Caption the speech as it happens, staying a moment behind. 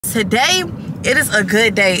today it is a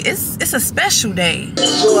good day. It's a special day.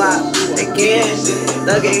 Go out again.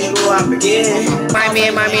 Again, go out again. My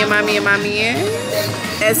man.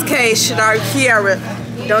 SK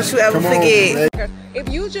Shadarikyara. Don't you ever forget. If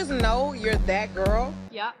you just know you're that girl,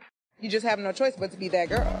 yeah, you just have no choice but to be that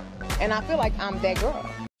girl. And I feel like I'm that girl.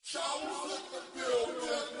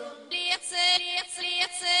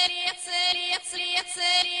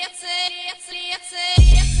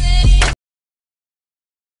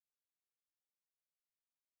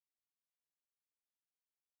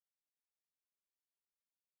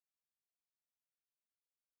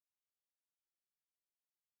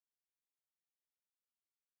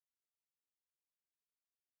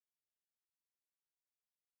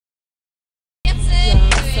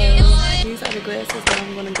 These are the glasses that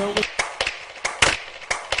I'm gonna go with.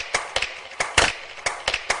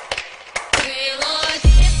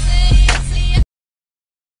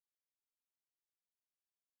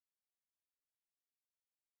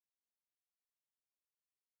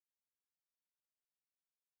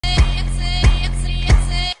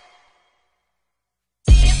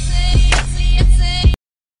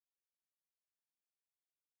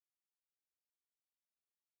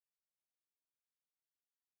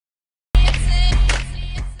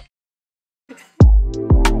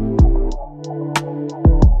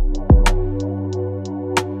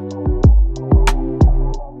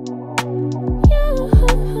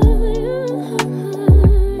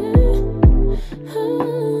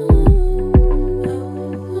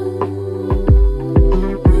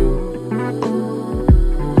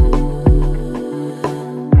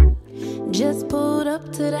 Just pulled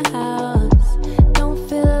up to the house, don't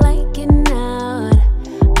feel like getting out.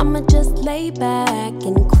 I'ma just lay back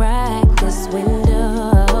and crack this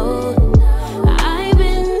window. I've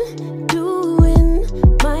been doing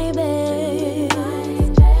my best,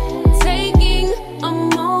 taking a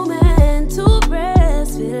moment to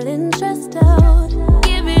rest, feeling stressed out.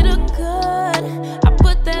 Give it a good, I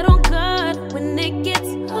put that on good when it gets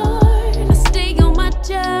hard. I stay on my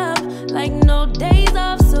job like no days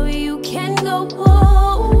off, so you can go with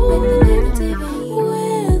the negativity,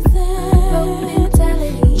 with that broke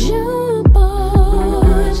mentality. Jump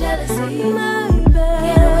on jealousy, my bad.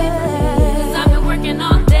 Get away from me, 'cause I've been working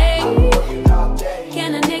all day.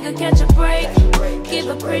 Can a nigga catch a break? Give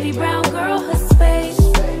a pretty brown girl her space.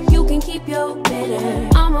 You can keep your bitter,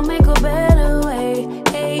 I'ma make a better way.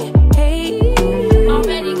 Hey, hey,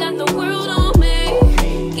 already got the world on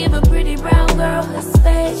me. Give a pretty brown girl her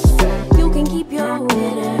space. You can keep your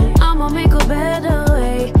bitter, I'ma make a better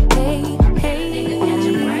way. Hey, hey,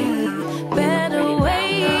 better way.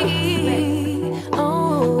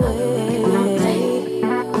 Oh,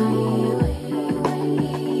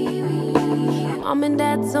 Mom and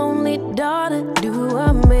Dad's only daughter, do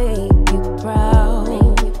I make you proud?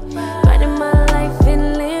 Writing my life in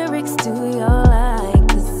lyrics, do you like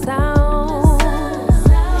the sound?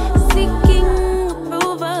 Seeking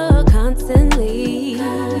approval constantly.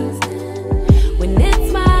 When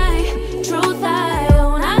it's my truth, I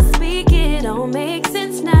own, I speak, it don't make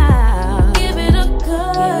sense now. Give it a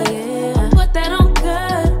good, put that on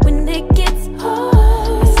good when it gets hard.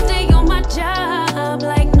 I stay on my job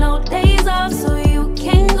like no days off, so you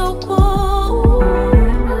can go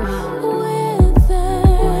with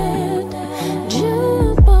that.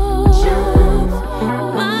 Jump on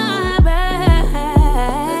my back,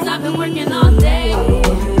 'cause I've been working all day.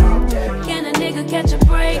 Can a nigga catch a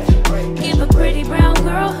break? Give a pretty brown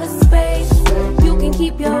girl her space. You can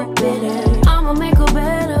keep your bitter, I'ma make a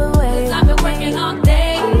better way. 'Cause I've been working all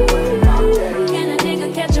day. Can a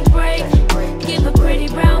nigga catch a break? Give a pretty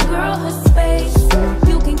brown girl her space.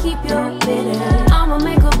 You can keep your bitter, I'ma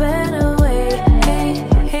make a better way. Hey,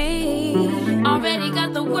 hey, already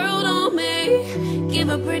got the world on me. Give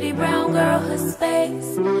a pretty brown girl her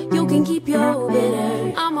space. You can keep your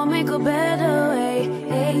bitter, I'ma make a better way.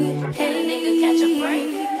 Hey, hey, nigga catch a break.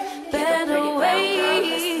 Better way.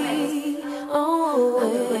 Oh,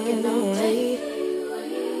 hey.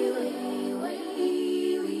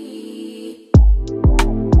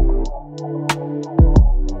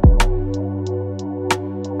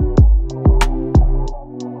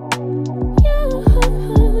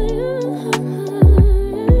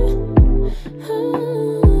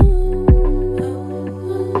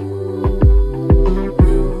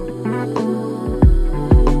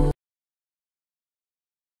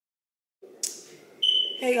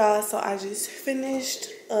 Hey y'all, so I just finished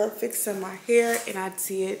fixing my hair and I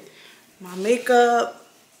did my makeup.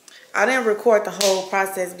 I didn't record the whole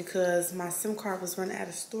process because my SIM card was running out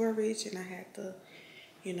of storage and I had to,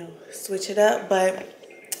 you know, switch it up. But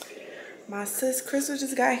My sis Crystal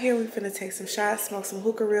just got here. We finna take some shots, smoke some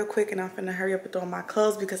hookah real quick, and I'm finna hurry up and throw my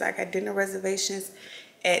clothes because I got dinner reservations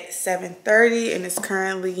at 7:30 and it's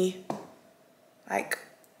currently like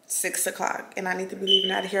 6 o'clock and I need to be leaving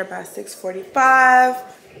out of here by 6:45.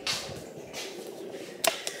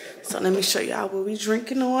 So let me show y'all what we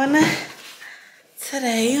drinking on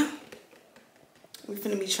today. We're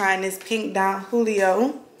gonna be trying this pink Don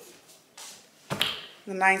Julio,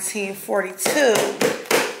 the 1942.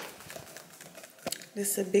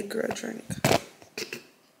 This is a big girl drink.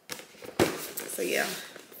 So yeah,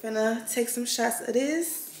 finna take some shots of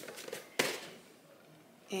this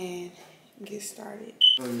and get started.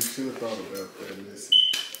 Oh, you should have thought about that, listen.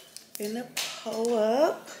 Finna pull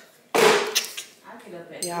up. I get up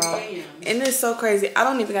at 3 a.m. And it's so crazy. I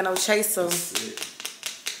don't even got no chaser. You want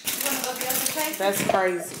to go get us a taste? That's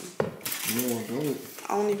crazy. No, I don't.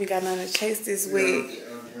 I don't even got nothing to chase this with.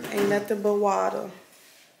 Ain't nothing but water.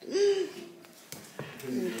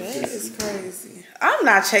 That is crazy. I'm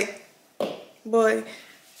not chasing. Boy,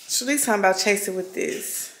 Shali's talking about chasing with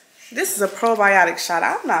this. This is a probiotic shot.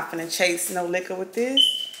 I'm not finna chase no liquor with this.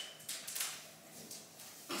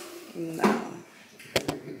 No.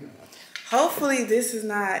 Hopefully this is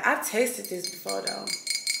not. I've tasted this before though.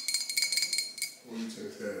 What you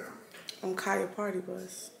taste that out? On Kaya Party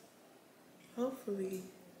Bus. Hopefully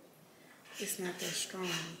it's not that strong.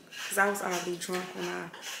 Because I was already drunk when I,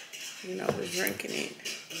 was drinking it.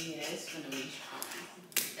 Yeah, it's gonna be strong.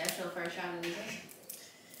 That's your first shot of the day?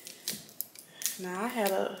 Now I had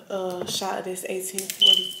a shot of this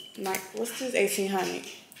 1840. What's this? 1800.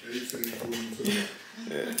 1842.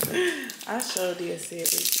 I sure did say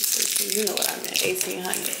it. You know what I meant.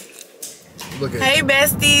 1800. Look at Hey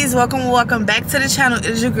besties, welcome back to the channel. It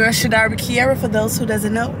is your girl Shadarikyara. For those who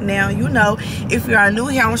doesn't know, now you know. If you are new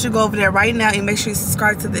here, I want you to go over there right now and make sure you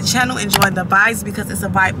subscribe to the channel and join the vibes because it's a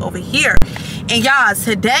vibe over here. And y'all,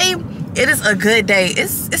 today it is a good day.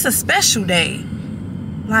 It's a special day.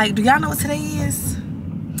 Like, do y'all know what today is?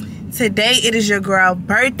 Today it is your girl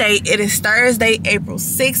birthday. It is Thursday, April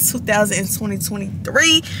 6th,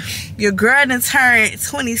 2023. Your girl done turned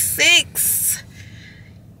 26.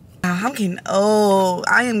 I'm getting old.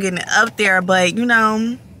 I am getting up there, but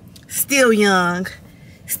still young.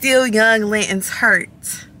 Still young, lit, and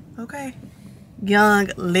turned. Okay?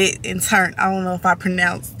 Young, lit, and turned. I don't know if I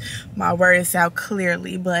pronounced my words out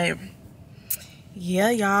clearly, but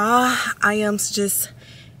yeah, y'all. I am just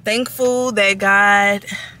thankful that God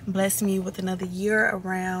blessed me with another year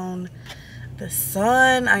around the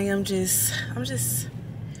sun. I'm just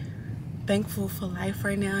thankful for life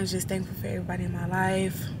right now. I'm just thankful for everybody in my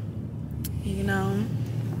life.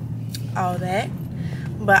 All that.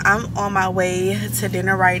 But I'm on my way to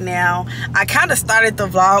dinner right now. I kind of started the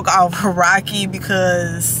vlog off rocky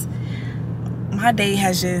because my day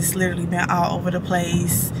has just literally been all over the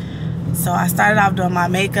place. So I started off doing my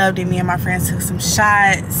makeup, then me and my friends took some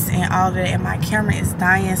shots and all that, and my camera is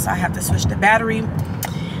dying, so I have to switch the battery.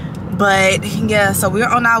 But yeah, so we're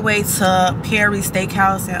on our way to Perry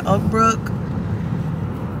Steakhouse in Oak Brook.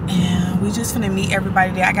 And we just finna meet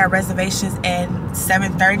everybody there. I got reservations at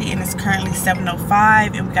 7:30 and it's currently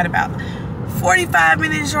 7:05 and we got about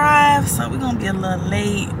 45-minute drive, so we're gonna be a little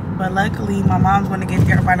late. But luckily my mom's gonna get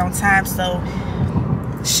there right on time, so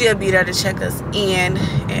she'll be there to check us in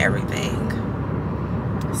and everything.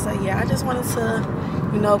 So yeah, I just wanted to,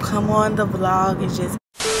 come on the vlog and just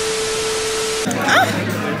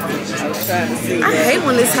I hate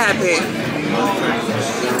when this happens.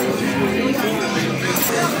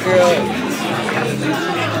 Girl,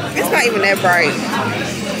 it's not even that bright.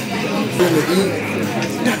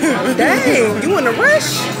 Dang, you in a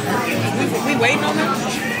rush? We waiting on them?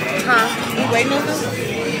 Huh? We waiting on them?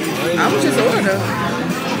 I was just ordering.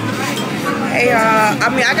 Hey y'all,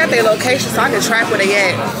 I got their location so I can track where they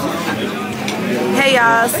at. Hey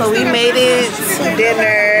y'all, so we made it to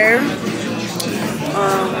dinner.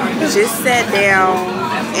 Just sat down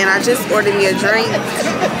and I just ordered me a drink.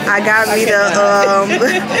 I got me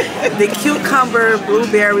the cucumber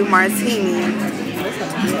blueberry martini.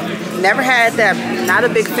 Never had that. Not a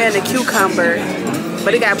big fan of cucumber,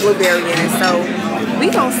 but it got blueberry in it, so we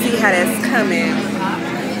gonna see how that's coming.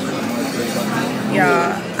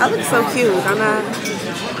 Y'all, I look so cute. I'm not.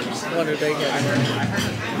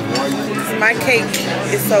 My cake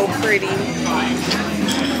is so pretty.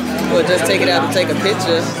 Well, just take it out and take a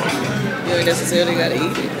picture. You ain't necessarily gotta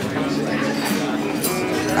eat it.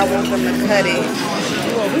 I want them to cut it.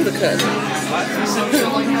 You want who to cut it?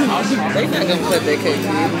 They not gonna cut that cake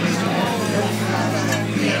for you.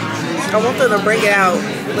 I want them to bring it out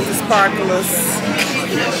with the sparklers.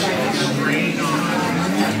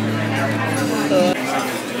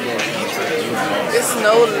 It's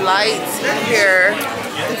no lights in here.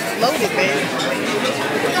 It's loaded, man.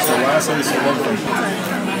 So why I say it's loaded?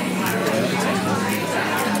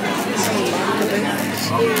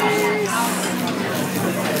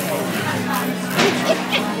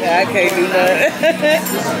 Yeah, I can't do that.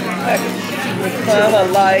 Her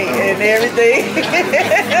light and everything.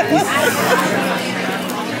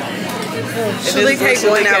 Shalik hate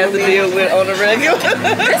going out with me. Deal with on the regular.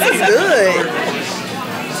 This is good.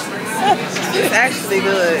 It's actually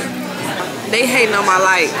good. They hating on my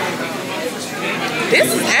light.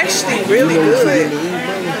 This is actually really good.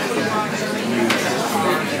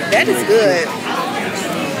 That is good.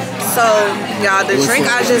 So, y'all, the drink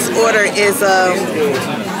I just ordered is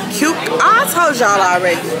cute. I told y'all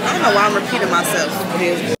already. I don't know why I'm repeating myself.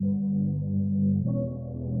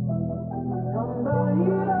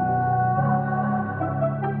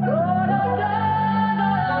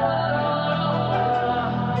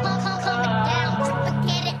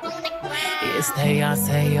 Stay on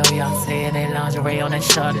sale, y'all say they lingerie on that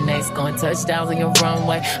Chardonnay, scoring touchdowns on your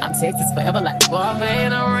runway. I'm Texas forever like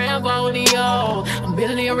Barman, I'm Rambo in the O. I'm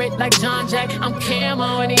billionaire rich like John Jack, I'm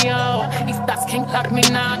Camo in the O. These thoughts can't lock me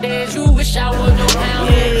nowadays. You wish I would know how.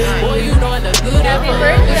 Boy, you know I look good at my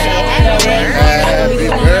birthday.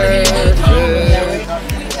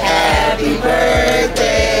 Happy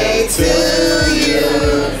birthday to you.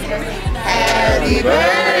 Happy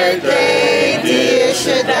birthday, dear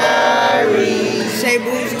Shadari.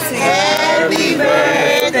 Happy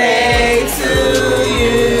birthday to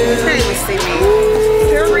you. Can't even see me.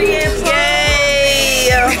 Period. Yay!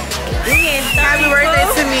 Happy birthday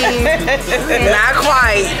to me. Not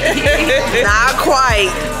quite. Not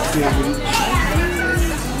quite.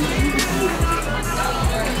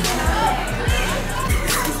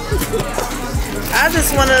 I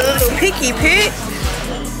just want a little picky pick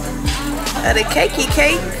of the cakey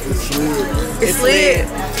cake. It's lit.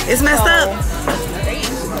 It's messed up.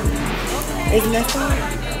 It's messed up.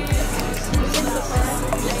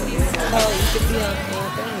 Oh, you could be on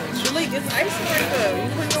Shalik, it's ice right there. You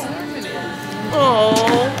put your arm in it.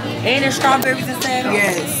 Oh. And the strawberries instead?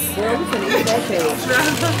 Yes. Girl, we finna eat that cake.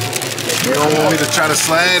 You don't want me to try to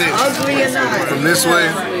slide it Ugly or not. from this way?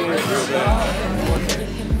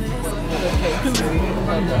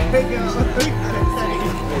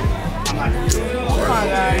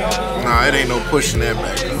 Nah, it ain't no pushing that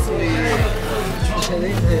back.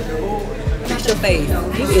 Fix your face.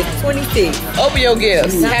 You get 26. Open your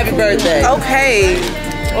gifts. Happy birthday. Okay.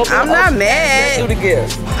 I'm not mad. Do the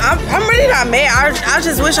gifts. I'm really not mad. I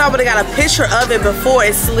just wish I would have got a picture of it before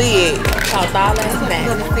it slid. Her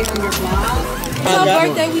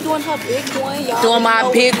birthday, we doing her big one. Y'all Doing my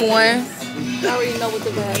big one. Y'all already know what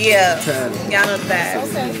the bag is. Yeah. Y'all know the bag.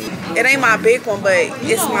 Okay. It ain't my big one, but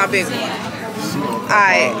it's my big one.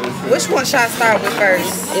 Alright. Which one should I start with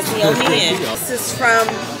first? It's in your hand. This is from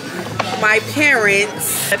my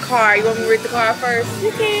parents. The card. You want me to read the card first?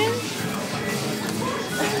 You can.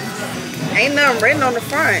 Ain't nothing written on the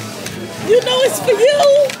front. You know it's for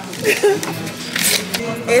you.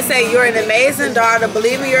 It say you're an amazing daughter.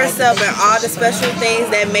 Believe in yourself and all the special things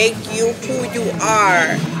that make you who you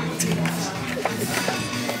are.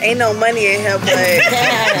 Ain't no money in here, but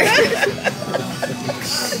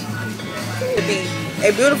to be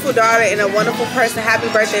a beautiful daughter and a wonderful person. Happy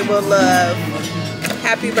birthday with love.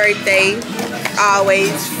 Happy birthday,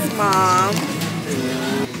 always, Mom.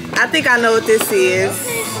 I think I know what this is.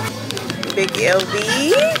 Big LV.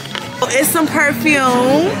 It's some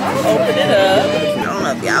perfume. Open it up. I don't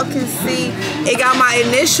know if y'all can see. It got my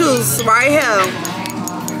initials right here.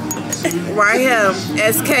 Right here.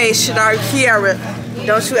 SK Shadarikyara.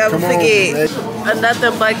 Don't you ever forget.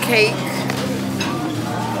 Another butt cake.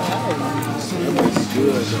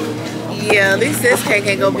 Yeah, at least this cake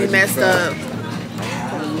ain't gonna be messed up.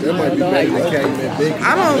 That might be better. That cake that big.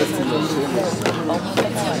 I don't.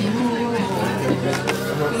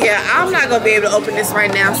 Yeah, I'm not gonna be able to open this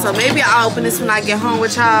right now, so maybe I'll open this when I get home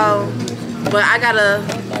with y'all. But I got a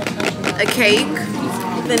cake.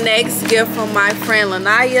 The next gift from my friend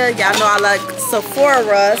Lanaya. Y'all know I like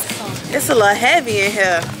Sephora. It's a little heavy in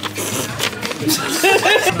here.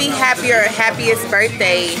 Be happier, happiest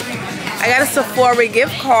birthday. I got a Sephora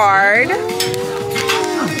gift card.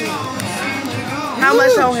 How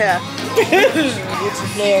much on here?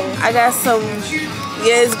 I got some.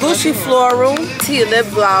 Yeah, it's Gucci Floral Tea Lip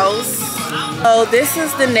Gloss. Oh, this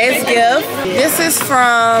is the next gift. This is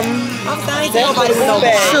from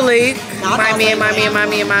Shalik. My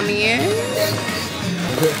man.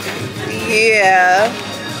 Yeah.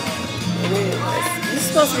 You're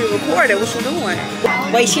supposed to be recorded. What you doing?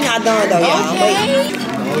 Wait, she not done though, y'all. Okay.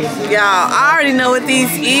 Y'all, I already know what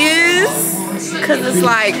these is. Cause it's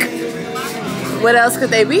like, what else could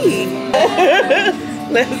they be?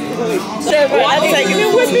 I'm taking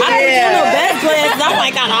it with me. I didn't do no best class. I'm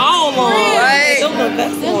like on all on. Right.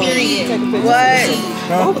 What?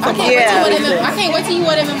 I can't wait till you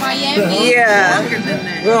wear them in Miami. Yeah.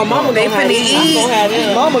 Girl, mama They finna eat.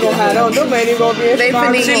 Mama gonna have them. Them ain't even gonna be. They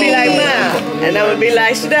finna she be like mine, and that would be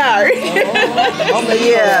like Shadari.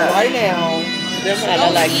 Yeah. Right now. That's how I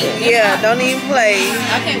like that. Yeah, don't even play.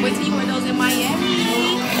 I can't wait till you wear those in Miami.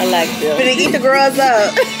 I like that. Finna eat the girls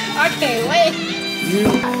up. I can't wait. You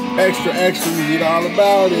extra, you need all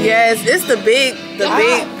about it. Yes, it's the big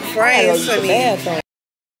frames for me.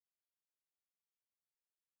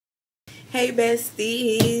 Hey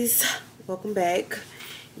besties, welcome back.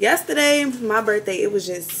 Yesterday, my birthday, it was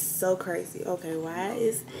just so crazy. Okay, why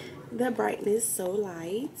is the brightness so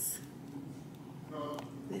light?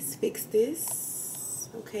 Let's fix this.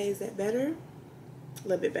 Okay, is that better? A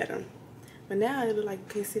little bit better. But now it looks like you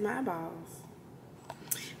can't see my eyeballs.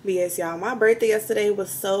 But yes, y'all, my birthday yesterday was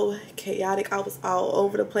so chaotic. I was all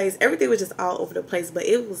over the place. Everything was just all over the place, but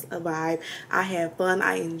it was a vibe. I had fun.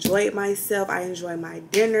 I enjoyed myself. I enjoyed my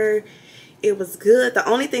dinner. It was good. The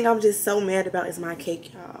only thing I'm just so mad about is my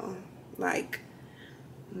cake, y'all. Like,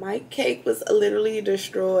 my cake was literally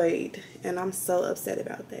destroyed, and I'm so upset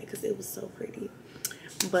about that because it was so pretty.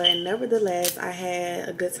 But nevertheless, I had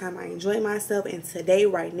a good time. I enjoyed myself, and today,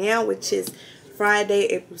 right now, which is Friday,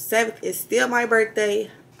 April 7th, is still my birthday.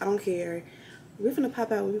 I don't care. We're finna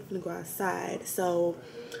pop out. We're finna go outside. So,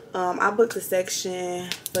 I booked a section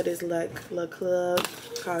for this little club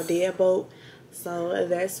called Deadbolt. So,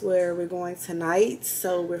 that's where we're going tonight.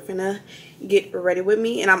 So, we're finna get ready with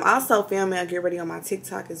me. And I'm also filming a get ready on my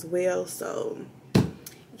TikTok as well. So,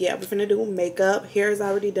 yeah, we're finna do makeup. Hair is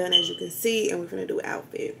already done, as you can see. And we're finna do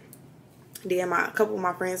outfit. Then, a couple of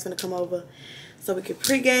my friends finna come over so we can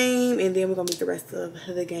pregame. And then we're gonna meet the rest of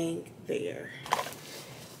the gang there.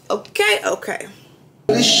 Okay.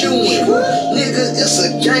 It's you in. Nigga, it's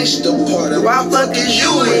a gangster party. Why fuck is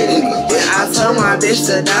you in? I told my bitch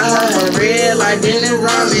to dye her red like Dennis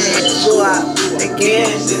Rodman. Go out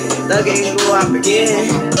again, thug ain't go out again.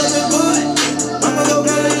 I'ma go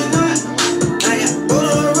get it tonight. I got bull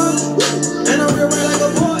on the roof, and I'm real like a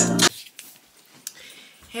boy.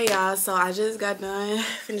 Hey y'all, so I just got done,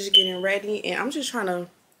 finished getting ready, and I'm just trying to,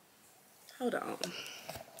 hold on,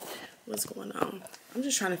 what's going on? I'm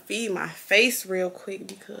just trying to feed my face real quick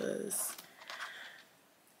because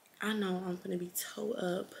I know I'm gonna be toe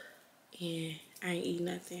up and I ain't eat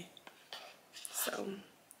nothing. So,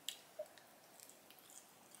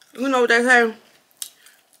 you know what they say?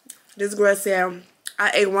 This girl said,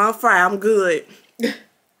 I ate one fry, I'm good.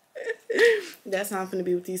 That's how I'm gonna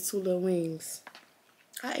be with these 2 little wings.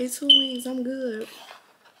 I ate 2 wings, I'm good.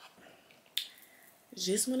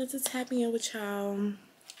 Just wanted to tap in with y'all.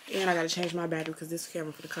 And I gotta change my battery because this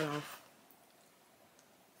camera for the cut off.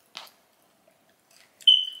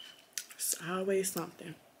 It's always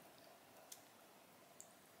something.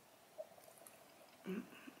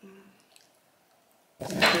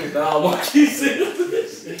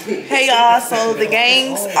 Hey y'all, so the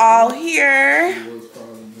gang's all here.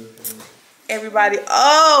 Everybody,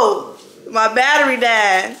 oh, my battery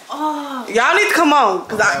died. Oh. Y'all need to come on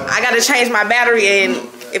because I gotta change my battery, and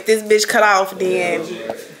if this bitch cut off, then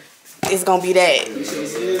it's gonna be that.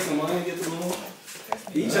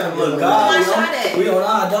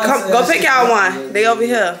 Come, go pick y'all one. They over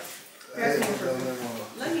here. Let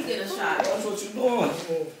me get a shot. That's what you doing.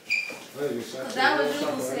 That was you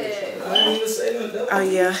who said. I didn't even say nothing. Oh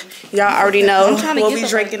yeah, y'all already know what we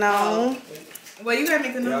drinking on. Well, you gotta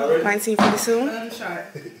make another 1942. shot.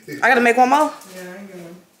 I gotta make one more. Yeah, I ain't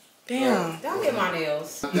gonna. Damn. Don't get my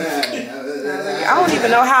nails. I don't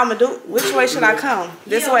even know how I'm gonna do. Which way should I come?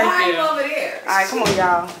 This way. Why are you over there? All right, come on,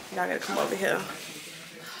 y'all. Y'all gotta come over here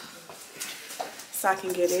so I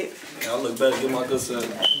can get it. I look better. Get my good side.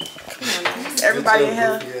 Come on, is everybody in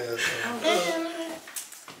here?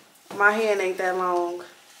 My hand ain't that long.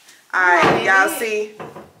 All right, y'all see?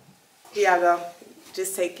 Here y'all go.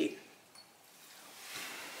 Just take it.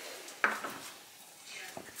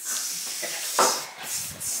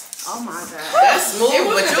 Oh my god. That's smooth,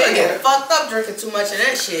 but you would get fucked up drinking too much of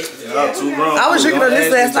that shit. Yeah, I'm too grown. I was drinking on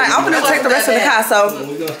this last night. I'm gonna take the rest of the car, so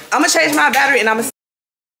I'm gonna change my battery and I'm gonna.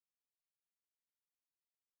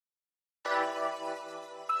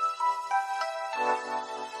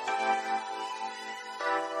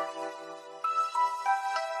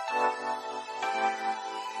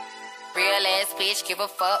 Real ass bitch, give a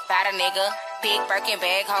fuck about a nigga. Big Birkin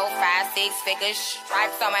bag, hold 5, 6 figures.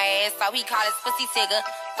 Stripes on my ass, so he call his pussy tigger.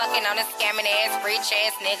 Fucking on a scamming ass, rich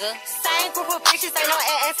ass nigga. Same group of bitches, ain't no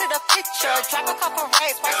ass to the picture. Drop a couple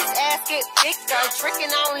racks, watch his ass get bigger. Drinking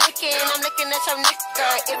on licking, I'm looking at your nigga.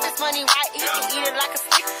 If it's money right, he can eat it like a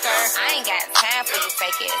sticker. I ain't got time for you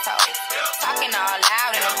fake ass hoes. Talking all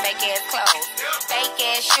loud in them fake ass clothes. Fake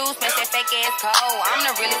ass shoes, match that fake ass cold. I'm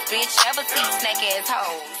the realest bitch ever see snake ass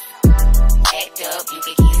hoes. Act up, you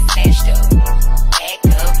can get snatched up. Act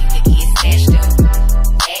up, you can get snatched up.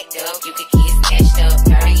 Act up, you can get snatched up.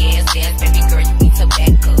 Dirty ass dance, baby girl, you need to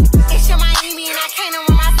back up. It's your Miami and I can't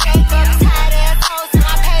run my skate up. Tired ass hoes in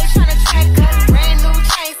my page tryna track up. Brand new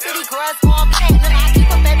chain, city girls going platinum. I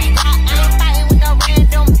keep a baby God, I ain't fighting with no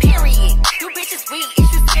random, period. You bitches weak,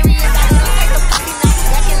 is you serious? I will take a pussy, now you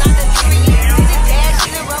acting like a serious. Did it dash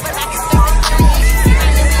in the rubber like it's stuck in period. You see my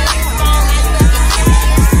nigga in his phone, now you acting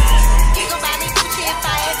curious. He gon' buy me Gucci if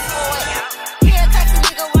I ask for it. He a taxi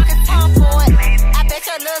nigga walking Tom for it. I bet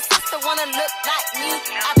your little sister wanna look like me.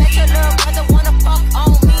 I bet your little brother wanna fuck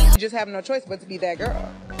on me. You just have no choice but to be that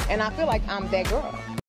girl. And I feel like I'm that girl.